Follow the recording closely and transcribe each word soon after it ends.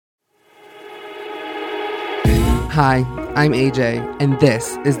Hi, I'm AJ, and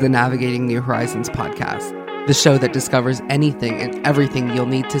this is the Navigating New Horizons podcast, the show that discovers anything and everything you'll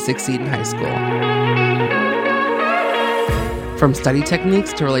need to succeed in high school. From study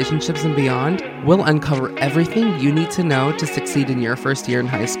techniques to relationships and beyond, we'll uncover everything you need to know to succeed in your first year in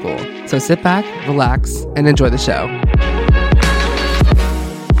high school. So sit back, relax, and enjoy the show.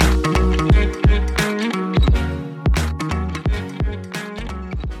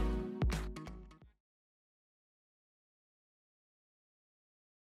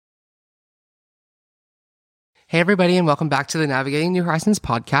 Hey everybody, and welcome back to the Navigating New Horizons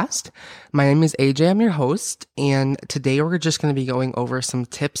podcast. My name is AJ, I'm your host, and today we're just going to be going over some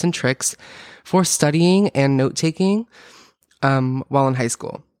tips and tricks for studying and note-taking while in high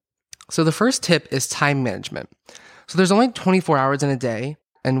school. So the first tip is time management. So there's only 24 hours in a day,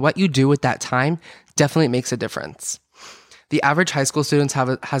 and what you do with that time definitely makes a difference. The average high school student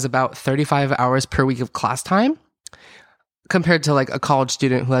has about 35 hours per week of class time, compared to like a college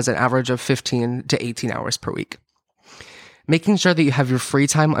student who has an average of 15 to 18 hours per week. Making sure that you have your free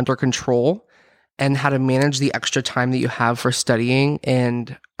time under control and how to manage the extra time that you have for studying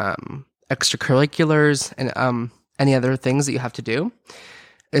and extracurriculars and any other things that you have to do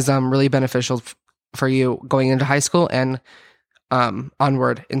is really beneficial for you going into high school and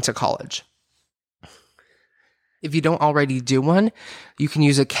onward into college. If you don't already do one, you can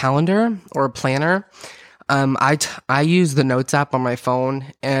use a calendar or a planner. I use the Notes app on my phone,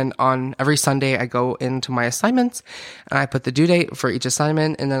 and on every Sunday I go into my assignments and I put the due date for each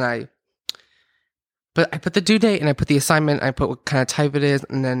assignment, and then I put the due date and I put the assignment, I put what kind of type it is,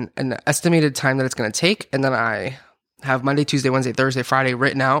 and then an estimated time that it's going to take, and then I have Monday, Tuesday, Wednesday, Thursday, Friday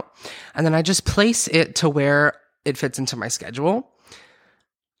written out, and then I just place it to where it fits into my schedule,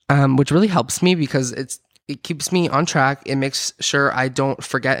 which really helps me because it keeps me on track. It makes sure I don't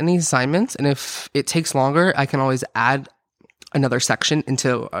forget any assignments. And if it takes longer, I can always add another section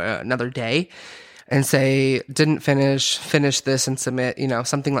into another day and say, didn't finish this and submit,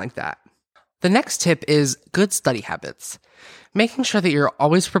 something like that. The next tip is good study habits. Making sure that you're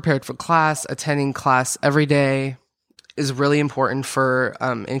always prepared for class, attending class every day is really important for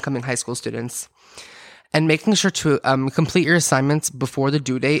incoming high school students. And making sure to complete your assignments before the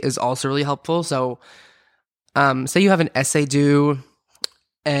due date is also really helpful. So say you have an essay due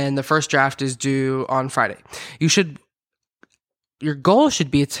and the first draft is due on Friday. Your goal should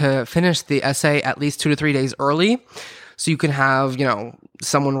be to finish the essay at least 2 to 3 days early so you can have,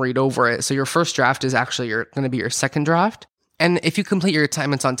 someone read over it. So your first draft is actually going to be your second draft. And if you complete your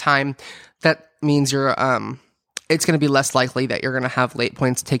assignments on time, that means it's going to be less likely that you're going to have late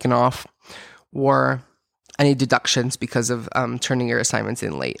points taken off or any deductions because of turning your assignments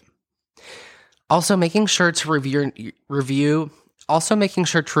in late. Also, making sure to review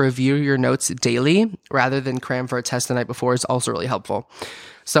your notes daily rather than cram for a test the night before is also really helpful.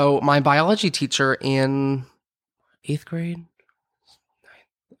 So my biology teacher in 8th grade,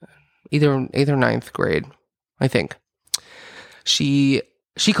 either 8th or 9th grade, I think, she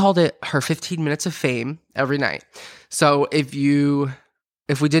called it her 15 minutes of fame every night. So if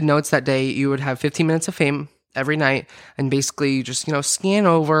we did notes that day, you would have 15 minutes of fame every night, and basically you just, scan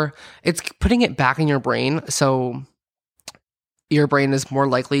over. It's putting it back in your brain, so your brain is more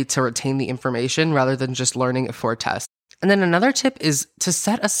likely to retain the information rather than just learning it for a test. And then another tip is to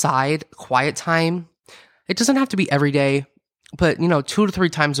set aside quiet time. It doesn't have to be every day, but 2 to 3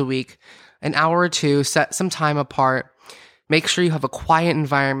 times a week, an hour or two, set some time apart. Make sure you have a quiet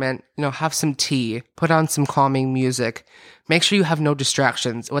environment, have some tea, put on some calming music. Make sure you have no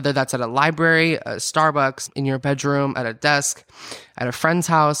distractions, whether that's at a library, a Starbucks, in your bedroom, at a desk, at a friend's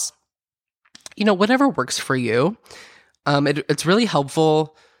house, whatever works for you. It's really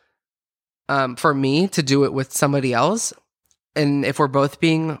helpful for me to do it with somebody else. And if we're both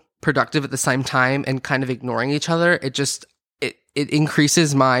being productive at the same time and kind of ignoring each other, it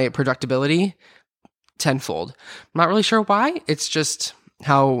increases my productivity tenfold. I'm not really sure why. It's just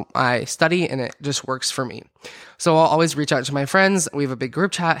how I study, and it just works for me. So I'll always reach out to my friends. We have a big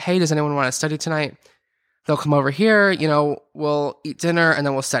group chat. Hey, does anyone want to study tonight? They'll come over here, we'll eat dinner and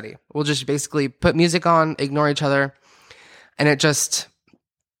then we'll study. We'll just basically put music on, ignore each other. And it's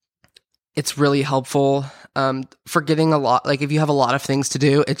really helpful. Forgetting a lot, like if you have a lot of things to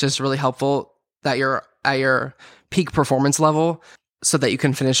do, it's just really helpful that you're at your peak performance level so that you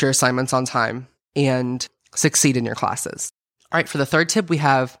can finish your assignments on time and succeed in your classes. All right, for the third tip, we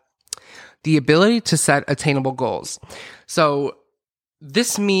have the ability to set attainable goals. So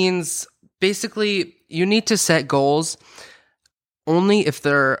this means basically you need to set goals only if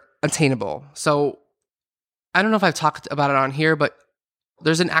they're attainable. So I don't know if I've talked about it on here, but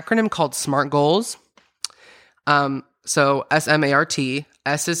there's an acronym called SMART goals. So SMART,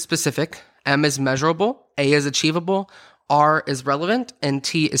 S is specific, M is measurable, A is achievable, R is relevant, and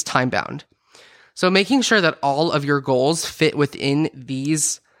T is time bound. So making sure that all of your goals fit within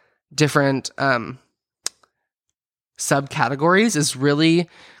these different subcategories is really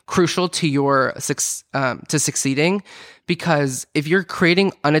crucial to your to succeeding, because if you're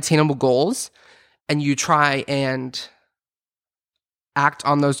creating unattainable goals and you try and act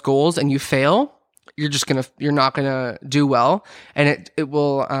on those goals and you fail, you're not gonna do well, and it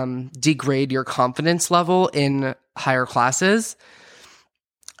will degrade your confidence level in higher classes.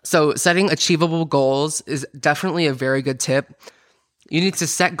 So setting achievable goals is definitely a very good tip. You need to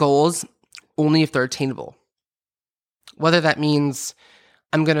set goals only if they're attainable. Whether that means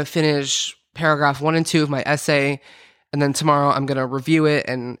I'm going to finish paragraph 1 and 2 of my essay, and then tomorrow I'm going to review it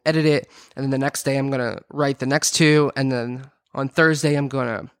and edit it, and then the next day I'm going to write the next 2, and then on Thursday I'm going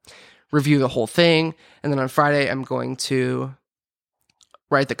to review the whole thing, and then on Friday I'm going to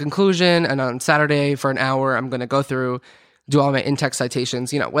write the conclusion, and on Saturday for an hour I'm going to go through, do all my in-text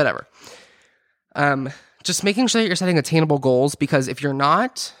citations, whatever. Just making sure that you're setting attainable goals, because if you're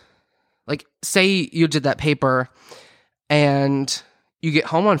not, like, say you did that paper and you get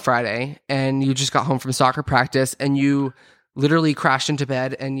home on Friday and you just got home from soccer practice and you literally crashed into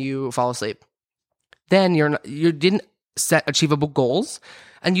bed and you fall asleep, then you didn't set achievable goals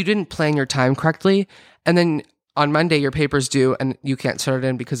and you didn't plan your time correctly. And then on Monday, your paper's due and you can't turn it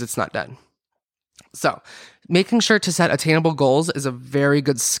in because it's not done. So making sure to set attainable goals is a very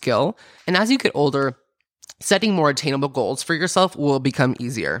good skill. And as you get older, setting more attainable goals for yourself will become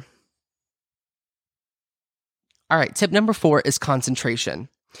easier. All right, tip number 4 is concentration.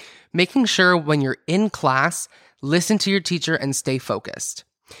 Making sure when you're in class, listen to your teacher and stay focused.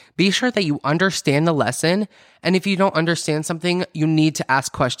 Be sure that you understand the lesson, and if you don't understand something, you need to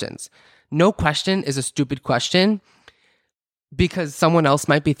ask questions. No question is a stupid question, because someone else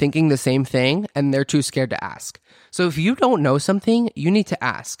might be thinking the same thing and they're too scared to ask. So if you don't know something, you need to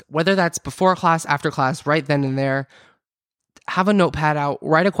ask, whether that's before class, after class, right then and there. Have a notepad out,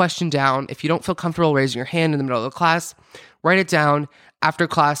 write a question down. If you don't feel comfortable raising your hand in the middle of the class, write it down. After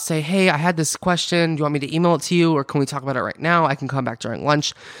class, say, hey, I had this question. Do you want me to email it to you, or can we talk about it right now? I can come back during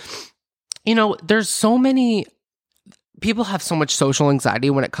lunch. There's so many people have so much social anxiety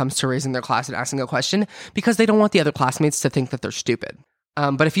when it comes to raising their class and asking a question, because they don't want the other classmates to think that they're stupid.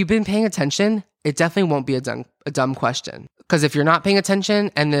 But if you've been paying attention, it definitely won't be a dumb question. Because if you're not paying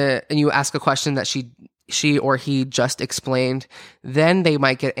attention and you ask a question that she or he just explained, then they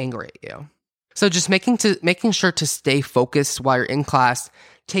might get angry at you. So just making sure to stay focused while you're in class,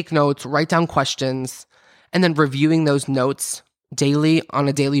 take notes, write down questions, and then reviewing those notes daily on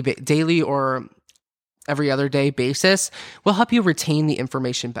a daily or every other day basis will help you retain the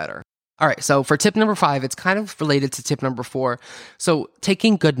information better. All right, so for tip number 5, it's kind of related to tip number 4. So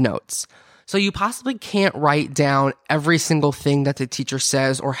taking good notes. So you possibly can't write down every single thing that the teacher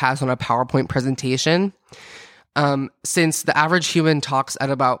says or has on a PowerPoint presentation, since the average human talks at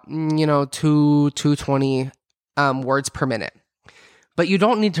about 220 words per minute. But you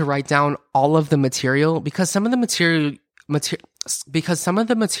don't need to write down all of the material, because some of the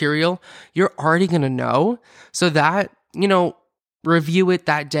material you're already going to know. So that, review it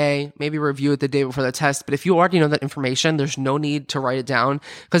that day, maybe review it the day before the test. But if you already know that information, there's no need to write it down,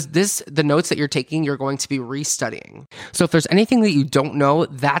 because the notes that you're taking, you're going to be restudying. So if there's anything that you don't know,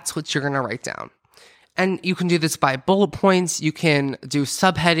 that's what you're going to write down. And you can do this by bullet points. You can do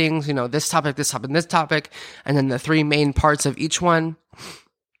subheadings, this topic, and this topic, and then the 3 main parts of each one.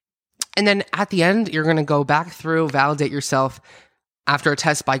 And then at the end, you're going to go back through, validate yourself after a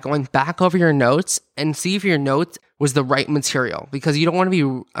test by going back over your notes and see if your notes was the right material, because you don't want to be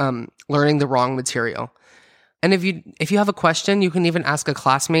learning the wrong material. And if you have a question, you can even ask a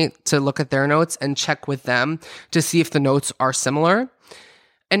classmate to look at their notes and check with them to see if the notes are similar.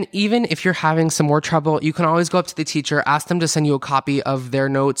 And even if you're having some more trouble, you can always go up to the teacher, ask them to send you a copy of their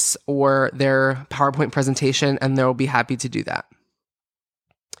notes or their PowerPoint presentation, and they'll be happy to do that.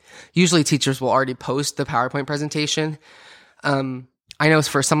 Usually teachers will already post the PowerPoint presentation. I know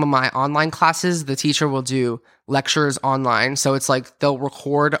for some of my online classes, the teacher will do lectures online. So it's like they'll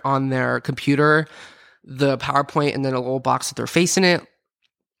record on their computer the PowerPoint and then a little box with their face in it.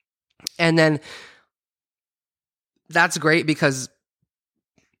 And then that's great because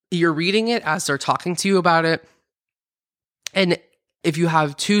you're reading it as they're talking to you about it. And if you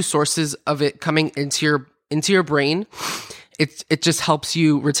have 2 sources of it coming into your brain, it just helps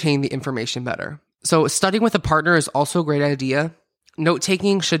you retain the information better. So studying with a partner is also a great idea.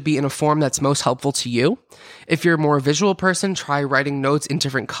 Note-taking should be in a form that's most helpful to you. If you're a more visual person, try writing notes in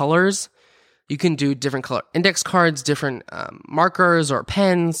different colors. You can do different color index cards, different markers or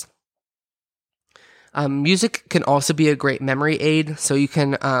pens. Music can also be a great memory aid. So you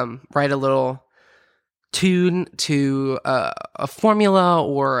can write a little tune to a formula,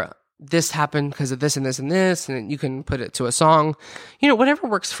 or this happened because of this and this and this, and you can put it to a song, whatever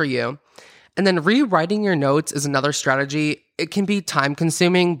works for you. And then rewriting your notes is another strategy. It can be time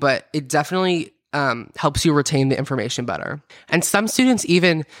consuming, but it definitely helps you retain the information better. And some students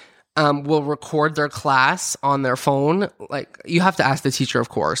even will record their class on their phone. Like, you have to ask the teacher, of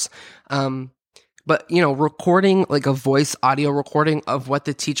course. But, recording like a voice audio recording of what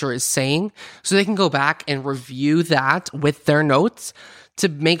the teacher is saying, so they can go back and review that with their notes to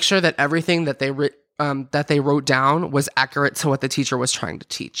make sure that everything that they wrote down was accurate to what the teacher was trying to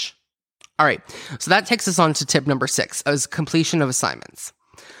teach. All right, so that takes us on to tip number 6, as completion of assignments.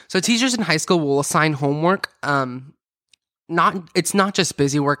 So teachers in high school will assign homework. It's not just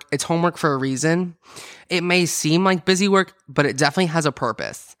busy work, it's homework for a reason. It may seem like busy work, but it definitely has a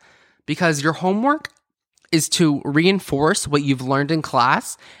purpose, because your homework is to reinforce what you've learned in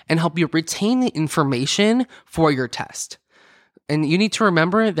class and help you retain the information for your test. And you need to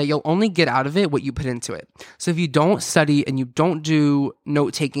remember that you'll only get out of it what you put into it. So if you don't study and you don't do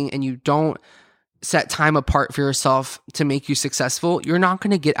note taking and you don't set time apart for yourself to make you successful, you're not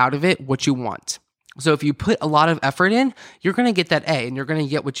going to get out of it what you want. So if you put a lot of effort in, you're going to get that A and you're going to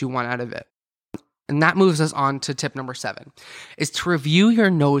get what you want out of it. And that moves us on to tip number 7, is to review your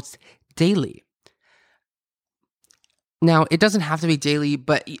notes daily. Now, it doesn't have to be daily,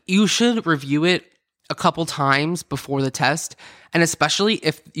 but you should review it a couple times before the test. And especially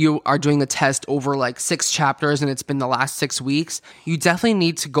if you are doing the test over like 6 chapters and it's been the last 6 weeks, you definitely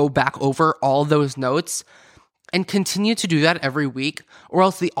need to go back over all those notes and continue to do that every week, or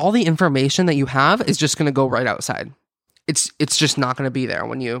else all the information that you have is just going to go right outside. It's just not going to be there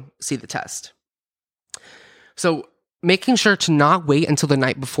when you see the test. So making sure to not wait until the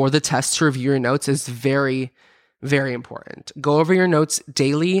night before the test to review your notes is very, very important. Go over your notes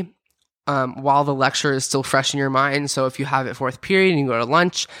daily while the lecture is still fresh in your mind. So if you have it 4th period and you go to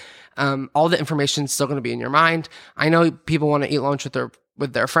lunch, all the information is still going to be in your mind. I know people want to eat lunch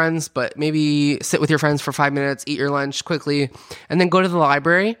with their friends, but maybe sit with your friends for 5 minutes, eat your lunch quickly, and then go to the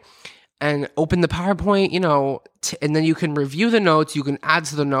library and open the PowerPoint, and then you can review the notes, you can add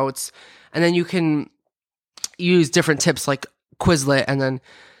to the notes, and then you can use different tips like Quizlet, and then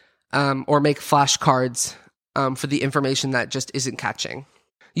or make flashcards for the information that just isn't catching.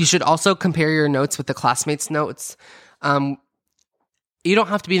 You should also compare your notes with the classmates' notes. You don't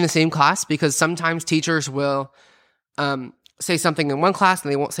have to be in the same class, because sometimes teachers will say something in one class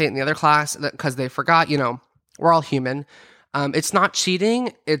and they won't say it in the other class because they forgot. We're all human. It's not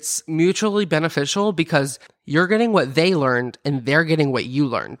cheating. It's mutually beneficial, because you're getting what they learned and they're getting what you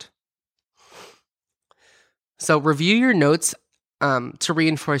learned. So review your notes to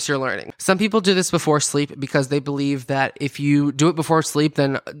reinforce your learning. Some people do this before sleep because they believe that if you do it before sleep,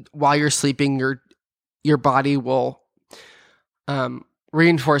 then while you're sleeping, your body will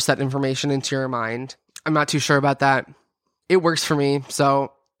reinforce that information into your mind. I'm not too sure about that. It works for me.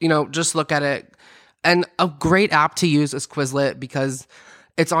 So, just look at it. And a great app to use is Quizlet, because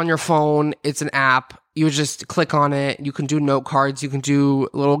it's on your phone. It's an app. You just click on it. You can do note cards. You can do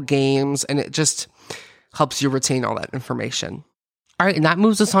little games, and it just helps you retain all that information. All right, and that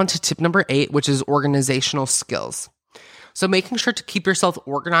moves us on to tip number 8, which is organizational skills. So making sure to keep yourself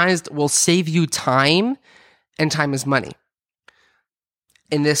organized will save you time, and time is money.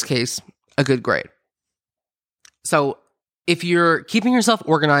 In this case, a good grade. So if you're keeping yourself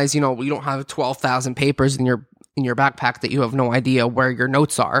organized, you don't have 12,000 papers in your backpack that you have no idea where your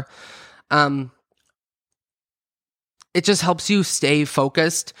notes are. It just helps you stay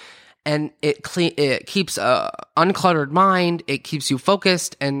focused, and it keeps a uncluttered mind. It keeps you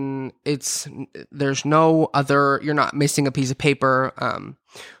focused, and you're not missing a piece of paper,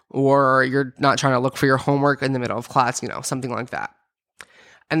 or you're not trying to look for your homework in the middle of class, something like that.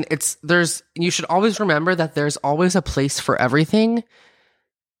 And you should always remember that there's always a place for everything,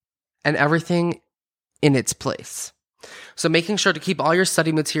 and everything in its place. So making sure to keep all your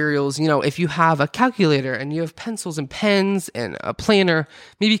study materials, if you have a calculator and you have pencils and pens and a planner,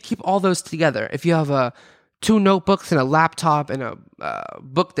 maybe keep all those together. If you have 2 notebooks and a laptop and a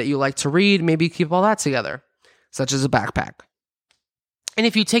book that you like to read, maybe keep all that together, such as a backpack. And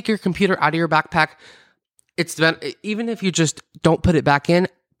if you take your computer out of your backpack, even if you just don't put it back in,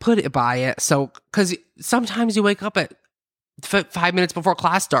 put it by it. So, because sometimes you wake up at 5 minutes before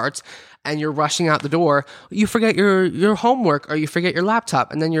class starts and you're rushing out the door, you forget your homework, or you forget your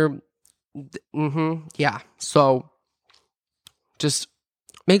laptop, and then So just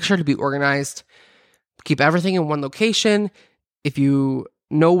Make sure to be organized. Keep everything in one location. If you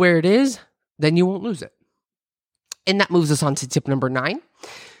know where it is, then you won't lose it. And that moves us on to tip number 9,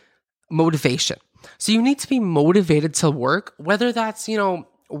 motivation. So you need to be motivated to work, whether that's,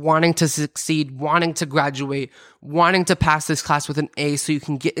 wanting to succeed, wanting to graduate, wanting to pass this class with an A so you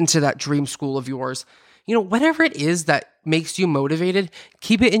can get into that dream school of yours. Whatever it is that makes you motivated,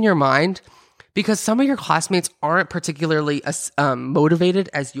 keep it in your mind, because some of your classmates aren't particularly as motivated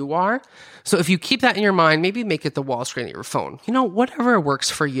as you are. So if you keep that in your mind, maybe make it the wall screen of your phone. Whatever works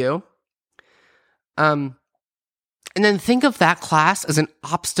for you. And then think of that class as an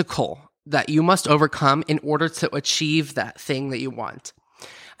obstacle that you must overcome in order to achieve that thing that you want.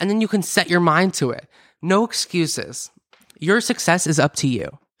 And then you can set your mind to it. No excuses. Your success is up to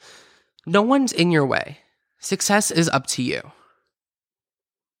you. No one's in your way. Success is up to you.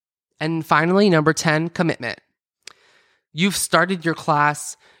 And finally, number 10, commitment. You've started your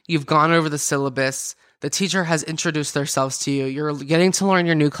class. You've gone over the syllabus. The teacher has introduced themselves to you. You're getting to learn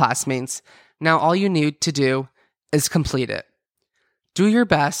your new classmates. Now all you need to do is complete it. Do your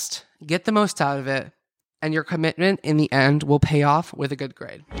best, get the most out of it, and your commitment in the end will pay off with a good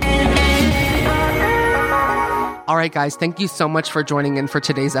grade. All right, guys, thank you so much for joining in for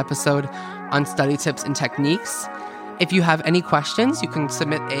today's episode on study tips and techniques. If you have any questions, you can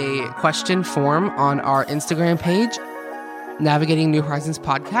submit a question form on our Instagram page, Navigating New Horizons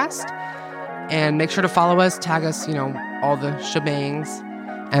Podcast. And make sure to follow us, tag us, all the shebangs.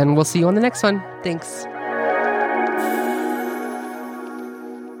 And we'll see you on the next one. Thanks.